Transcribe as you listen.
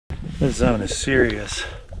This zone is serious.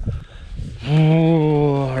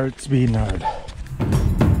 Oh, heart's beating hard.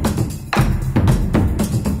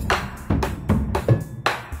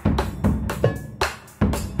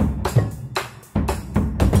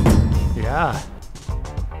 Yeah.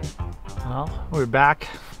 Well, we're back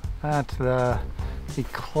at the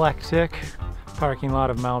eclectic parking lot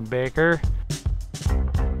of Mount Baker,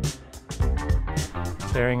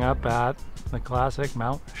 staring up at the classic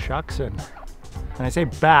Mount Shuksan. And I say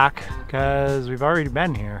back because we've already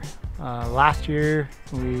been here. Last year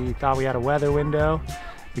we thought we had a weather window.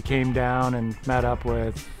 We came down and met up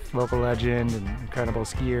with local legend and incredible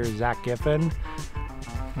skier Zach Giffen.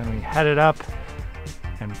 And we headed up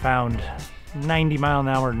and found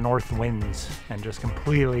 90-mile-an-hour north winds and just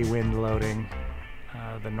completely wind loading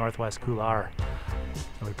the Northwest Couloir.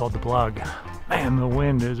 And we pulled the plug. Man, the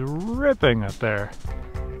wind is ripping up there.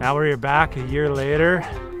 Now we're back a year later,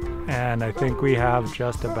 and I think we have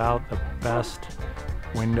just about the best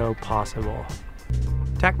window possible.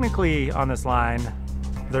 Technically on this line,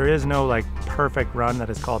 there is no like perfect run that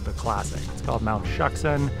is called the classic. It's called Mount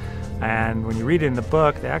Shuksan, and when you read it in the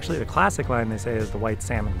book, the classic line they say is the White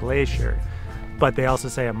Salmon Glacier, but they also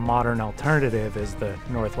say a modern alternative is the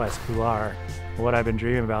Northwest Couloir. What I've been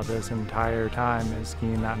dreaming about this entire time is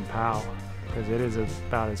skiing that in POW, because it is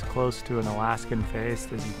about as close to an Alaskan face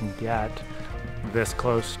as you can get, this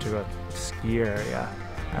close to a ski area.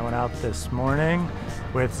 I went out this morning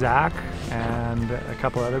with Zach and a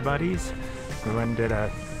couple other buddies. We went and did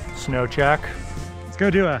a snow check. Let's go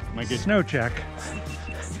do a snow check.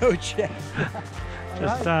 Snow check.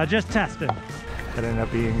 Just testing. It ended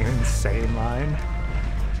up being an insane line.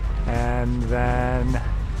 And then,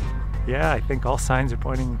 yeah, I think all signs are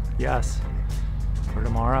pointing yes for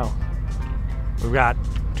tomorrow. We've got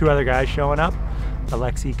two other guys showing up,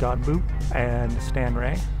 Alexi, Godbout, and Stan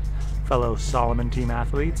Ray, fellow Salomon team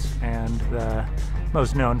athletes, and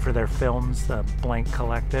most known for their films, the Blank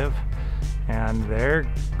Collective. And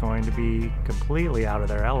they're going to be completely out of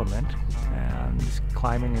their element and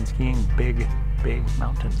climbing and skiing big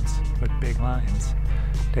mountains with big lines,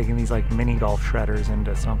 taking these like mini golf shredders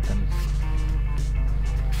into something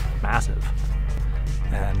massive.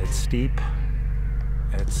 And it's steep,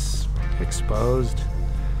 it's exposed,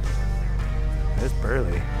 it's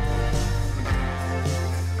burly.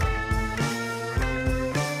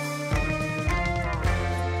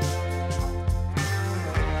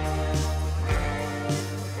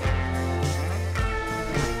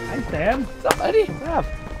 Hi Stan. What's up, buddy? What's up?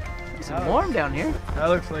 It's warm down here. That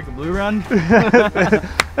looks like a blue run.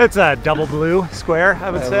 It's a double blue square, I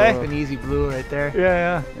would say. An easy blue right there.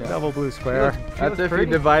 Yeah, double blue square. That's if you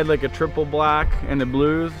divide like a triple black into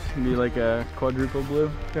blues, it'd be like a quadruple blue.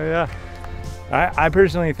 Yeah. I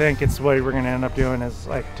personally think it's what we're gonna end up doing is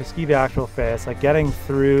like to ski the actual face, like getting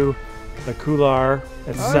through the couloir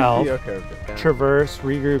itself, Okay. traverse,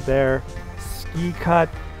 regroup there, ski cut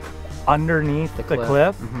underneath the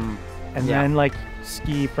cliff, and then like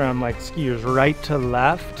ski from like skiers right to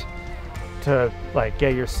left to like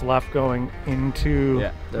get your slough going into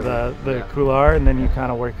the couloir, and then you kind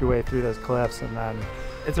of work your way through those cliffs, and then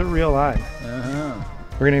it's a real line.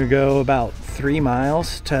 We're gonna go about 3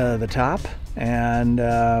 miles to the top and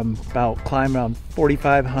climb around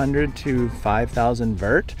 4,500 to 5,000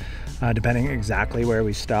 vert, depending exactly where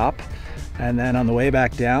we stop. And then on the way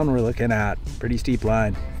back down, we're looking at pretty steep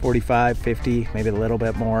line, 45, 50, maybe a little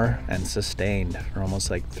bit more, and sustained for almost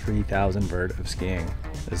like 3,000 vert of skiing.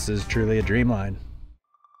 This is truly a dream line.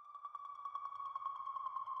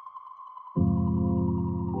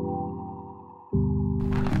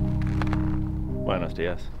 Buenos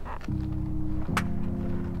dias.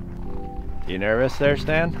 You nervous there,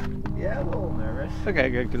 Stan? Yeah, a little nervous. Okay,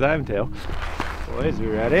 good, because I am too. Boys, we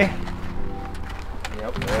ready?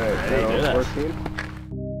 Yep. All right, ready to do this. 14.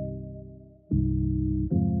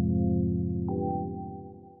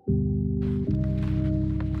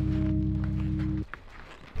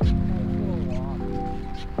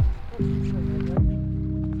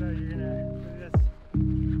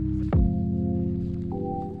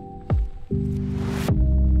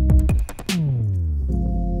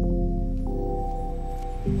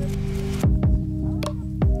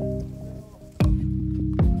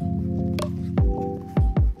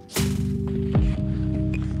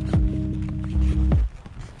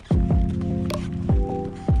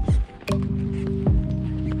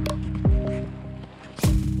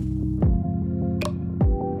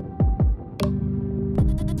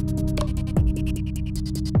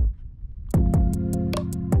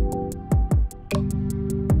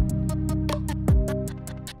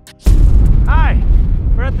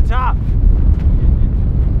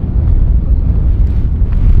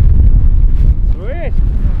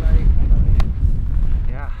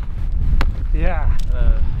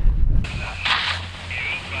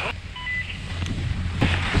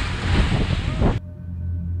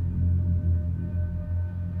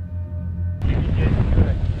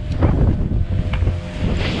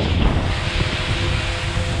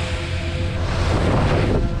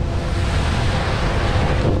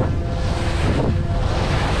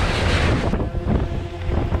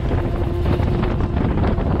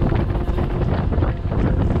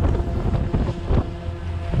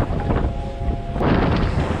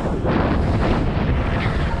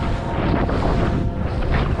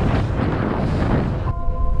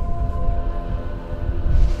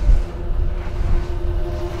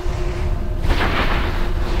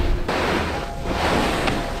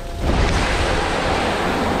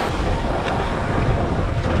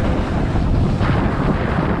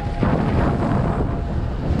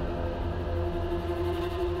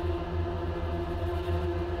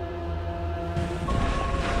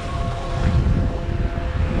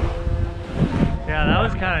 Yeah, that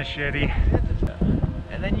was kind of shitty.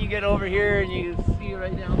 And then you get over here and you see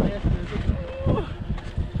right down this. There's a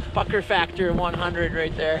pucker factor 100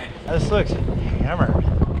 right there. This looks hammered.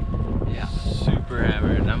 Yeah, super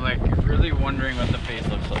hammered. And I'm like really wondering what the face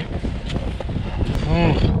looks like.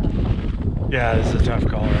 Yeah, this is a tough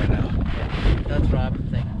call right now. That's what I'm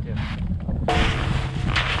thinking too.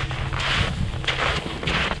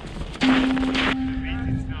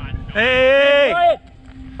 Hey!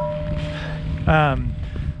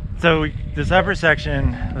 So this upper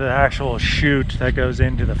section, the actual chute that goes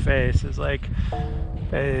into the face is like,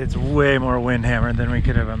 it's way more wind hammered than we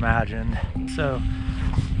could have imagined. So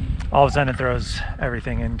all of a sudden it throws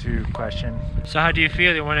everything into question. So how do you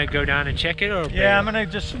feel? You want to go down and check it, or Yeah, I'm gonna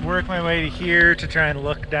just work my way to here to try and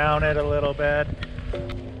look down it a little bit.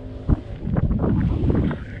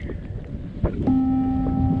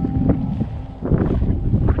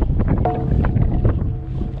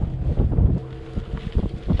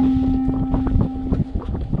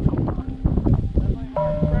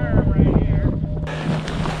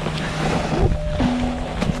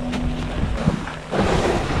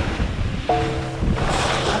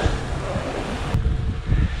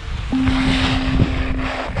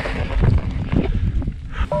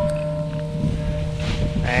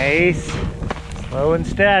 Nice, slow and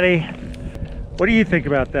steady. What do you think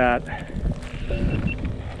about that?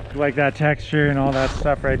 You like that texture and all that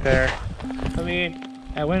stuff right there? I mean,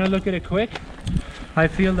 I want to look at it quick. I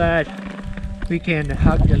feel that we can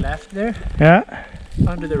hug the left there Yeah.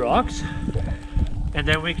 under the rocks, and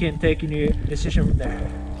then we can take a new decision from there.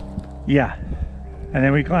 Yeah. And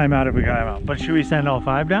then we climb out if we climb out. But should we send all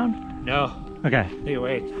 5 down? No, Okay. hey,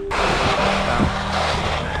 wait.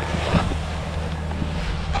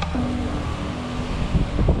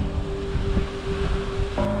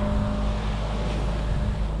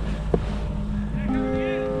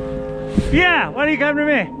 Yeah, why don't you come to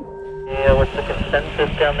me? Yeah, what's the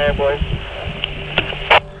consensus down there, boys?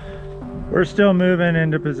 We're still moving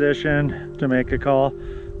into position to make a call,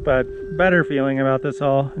 but better feeling about this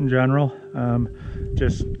all in general.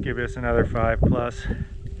 Just give us another 5+.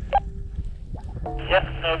 Yep,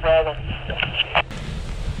 no problem.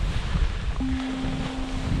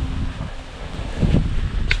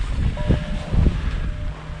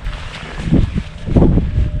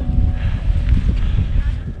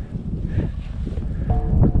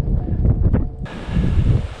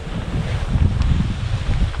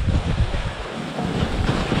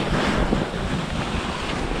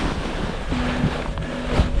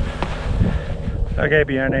 Okay,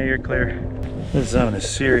 Bjorn, you're clear. This zone is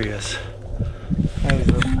serious. There's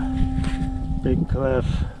a big cliff,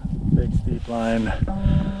 big steep line.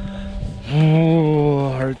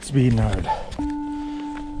 Oh, heart's beating hard.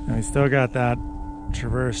 And we still got that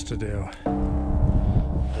traverse to do.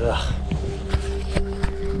 Ugh.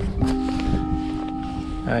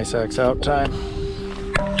 Nice X out time.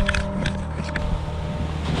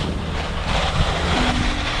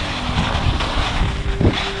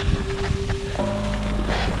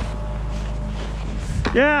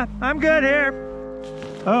 Yeah, I'm good here.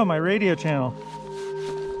 Oh, my radio channel.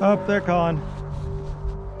 Oh, they're calling.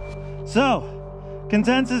 So,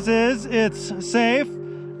 consensus is it's safe.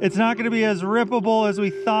 It's not going to be as rippable as we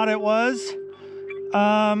thought it was,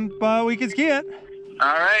 but we can ski it.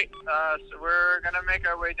 All right, so we're gonna make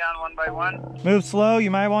our way down one by one. Move slow. You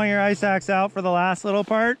might want your ice axe out for the last little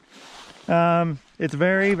part. It's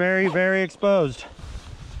very, very, very exposed.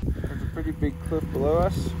 There's a pretty big cliff below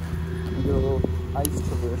us. We got a little ice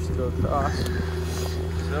traverse to go across.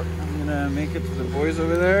 So I'm gonna make it to the boys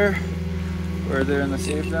over there, where they're in the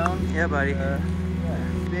safe zone. Yeah, buddy.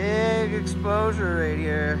 Big exposure right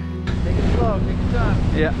here. Take it slow, take your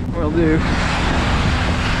time. Yeah, will do.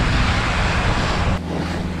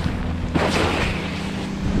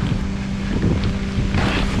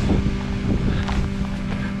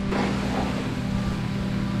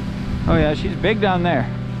 Oh yeah, she's big down there.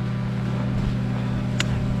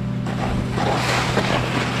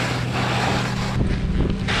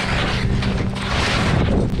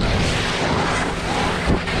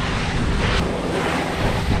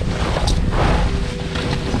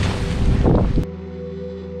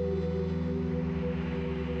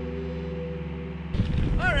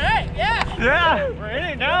 Yeah, we're in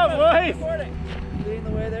it now, boys. Leading the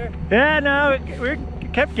way there. Yeah, no, we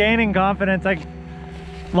kept gaining confidence. Like,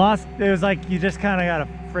 lost, it was like you just kind of gotta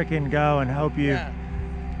freaking go and hope you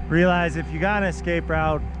realize if you got an escape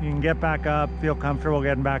route, you can get back up, feel comfortable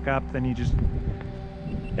getting back up, then you just,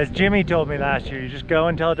 as Jimmy told me last year, you just go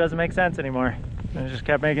until it doesn't make sense anymore. And it just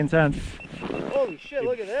kept making sense. Holy shit,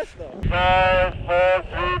 look at this though. 5,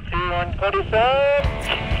 4, 3, 2, 1, Cody,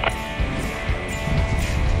 set.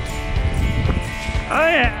 Oh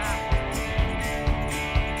yeah!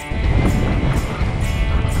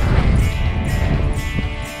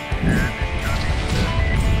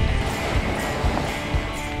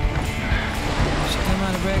 She come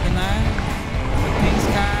out of break of night, the pink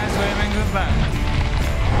skies waving goodbye.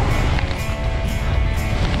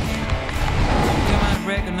 She come out of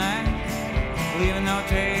break of night, leaving no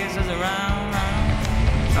traces around.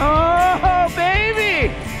 Oh,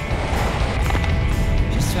 baby!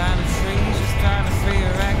 She's trying to free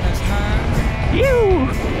her reckless heart. You!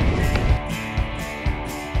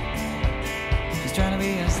 She's trying to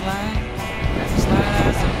be as light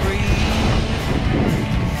as a breeze.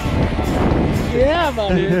 Yeah,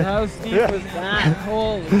 buddy. How steep was that?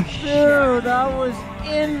 Holy shit. Dude, that was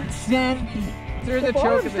insanity. Through the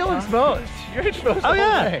choke is still exposed. You're exposed. Oh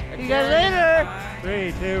yeah! You guys later.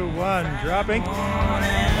 3, 2, 1, dropping.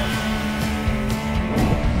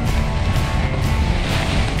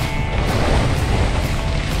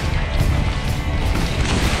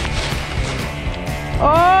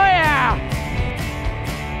 Oh yeah!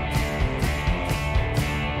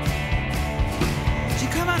 She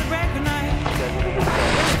come out of break of night,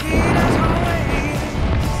 risky as always.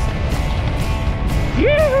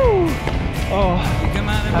 Yoo! Oh, You come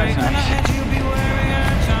out of break of night, you'll be wearing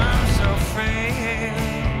her charm so frail.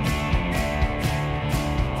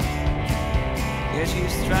 Yeah,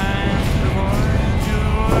 she's trying to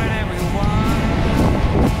avoid everyone.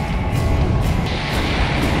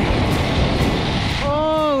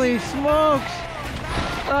 Holy smokes!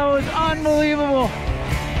 That was unbelievable.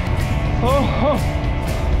 oh,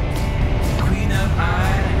 Queen of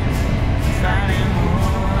Islands, Friday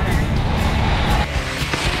morning.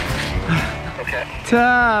 Okay.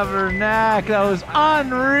 Tabernacle, that was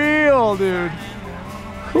unreal, dude.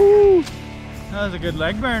 Whew. That was a good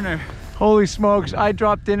leg burner. Holy smokes, I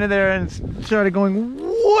dropped into there and started going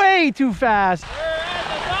way too fast.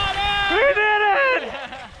 we did it!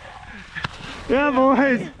 Yeah,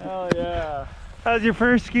 boys. Oh yeah. How's your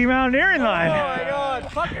first ski mountaineering line? Oh my god,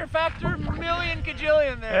 fucker factor million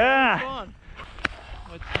cajillion there. Yeah. That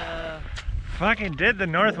was fun. But, Fucking did the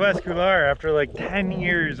Northwest Couloir after like 10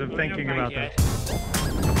 years of thinking about that.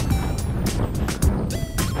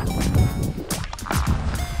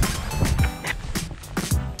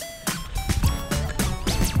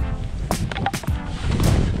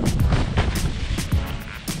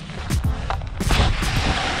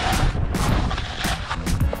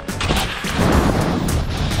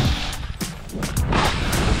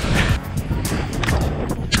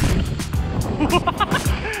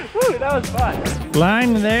 Woo, that was fun.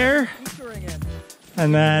 Line there,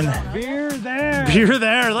 and then beer there. beer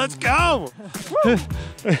there. Let's go.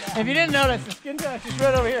 If you didn't notice, the skin patch is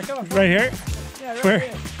right over here. Come on. Right here? Yeah, right Where?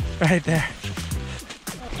 here. Right there.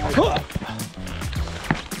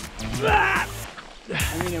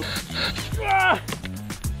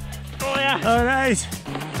 Oh yeah. Oh nice.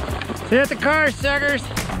 See you at the car, suckers.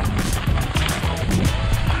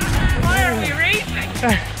 Why are we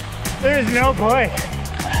racing? There's no point.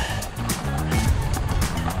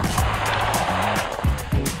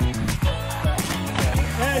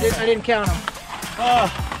 I didn't count them.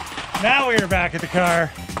 Oh, now we are back at the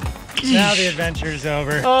car. Now the adventure's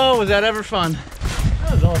over. Oh, was that ever fun?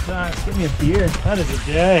 That was all time. Give me a beer. That is a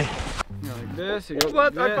day. You go like this, you go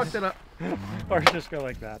What? like I fucked this, it up. Or just go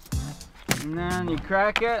like that. and then you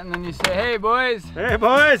crack it, and then you say, "Hey boys." Hey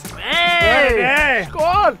boys! Hey! Hey!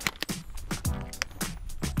 Squad!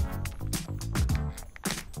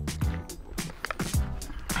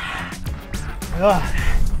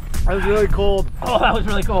 That was really cold. Oh, that was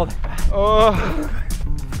really cold. Oh,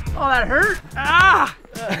 Oh, that hurt. ah!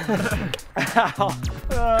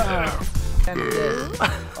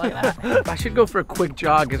 Like that. I should go for a quick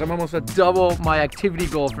jog because I'm almost at double my activity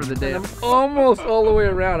goal for the day. I'm almost all the way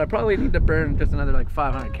around. I probably need to burn just another like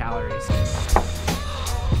 500 calories.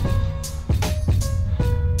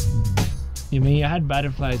 You mean you had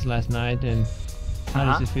butterflies last night, and how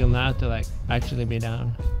does it feel now to like actually be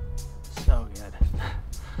down? So good.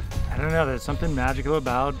 I don't know, there's something magical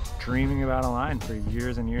about dreaming about a line for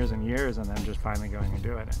years and years and years and then just finally going and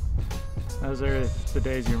doing it. Those are the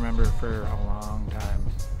days you remember for a long time.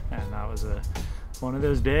 And that was one of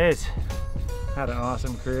those days. Had an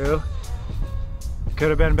awesome crew. Could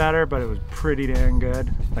have been better, but it was pretty dang good.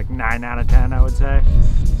 Like 9 out of 10, I would say.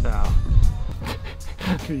 So,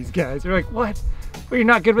 these guys are like, what? Well, you're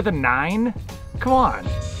not good with a 9? Come on.